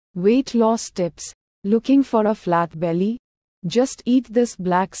Weight loss tips. Looking for a flat belly? Just eat this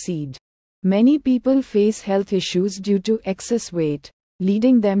black seed. Many people face health issues due to excess weight,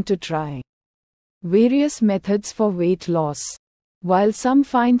 leading them to try various methods for weight loss. While some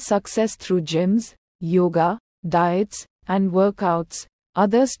find success through gyms, yoga, diets, and workouts,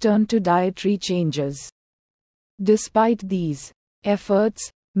 others turn to dietary changes. Despite these efforts,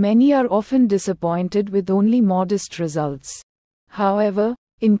 many are often disappointed with only modest results. However,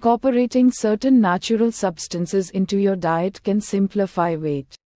 incorporating certain natural substances into your diet can simplify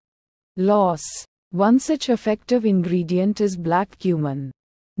weight loss. One such effective ingredient is black cumin.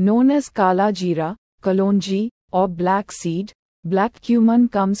 Known as kala jeera, kalonji, or black seed, black cumin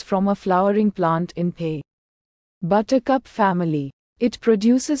comes from a flowering plant in the buttercup family. It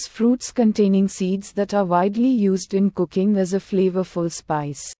produces fruits containing seeds that are widely used in cooking as a flavorful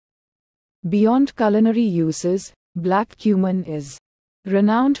spice. Beyond culinary uses, black cumin is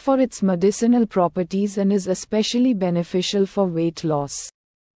renowned for its medicinal properties and is especially beneficial for weight loss.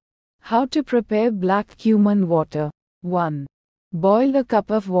 How to prepare black cumin water? 1. Boil a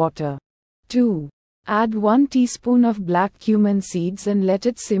cup of water. 2. Add 1 teaspoon of black cumin seeds and let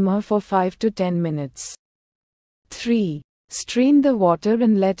it simmer for 5 to 10 minutes. 3. Strain the water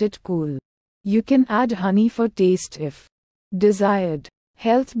and let it cool. You can add honey for taste if desired.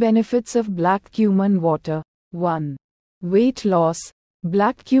 Health benefits of black cumin water. 1. Weight loss.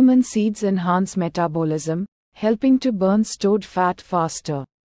 Black cumin seeds enhance metabolism, helping to burn stored fat faster.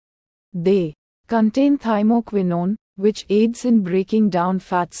 They contain thymoquinone, which aids in breaking down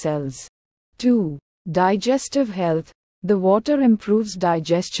fat cells. 2. Digestive health. The water improves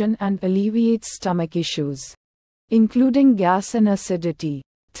digestion and alleviates stomach issues, including gas and acidity.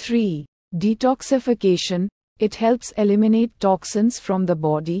 3. Detoxification. It helps eliminate toxins from the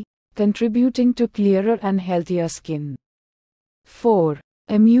body, contributing to clearer and healthier skin. 4.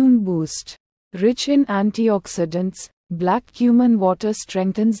 Immune boost. Rich in antioxidants, black cumin water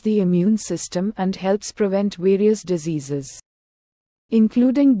strengthens the immune system and helps prevent various diseases.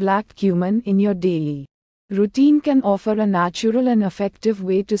 Including black cumin in your daily routine can offer a natural and effective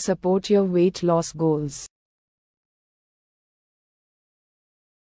way to support your weight loss goals.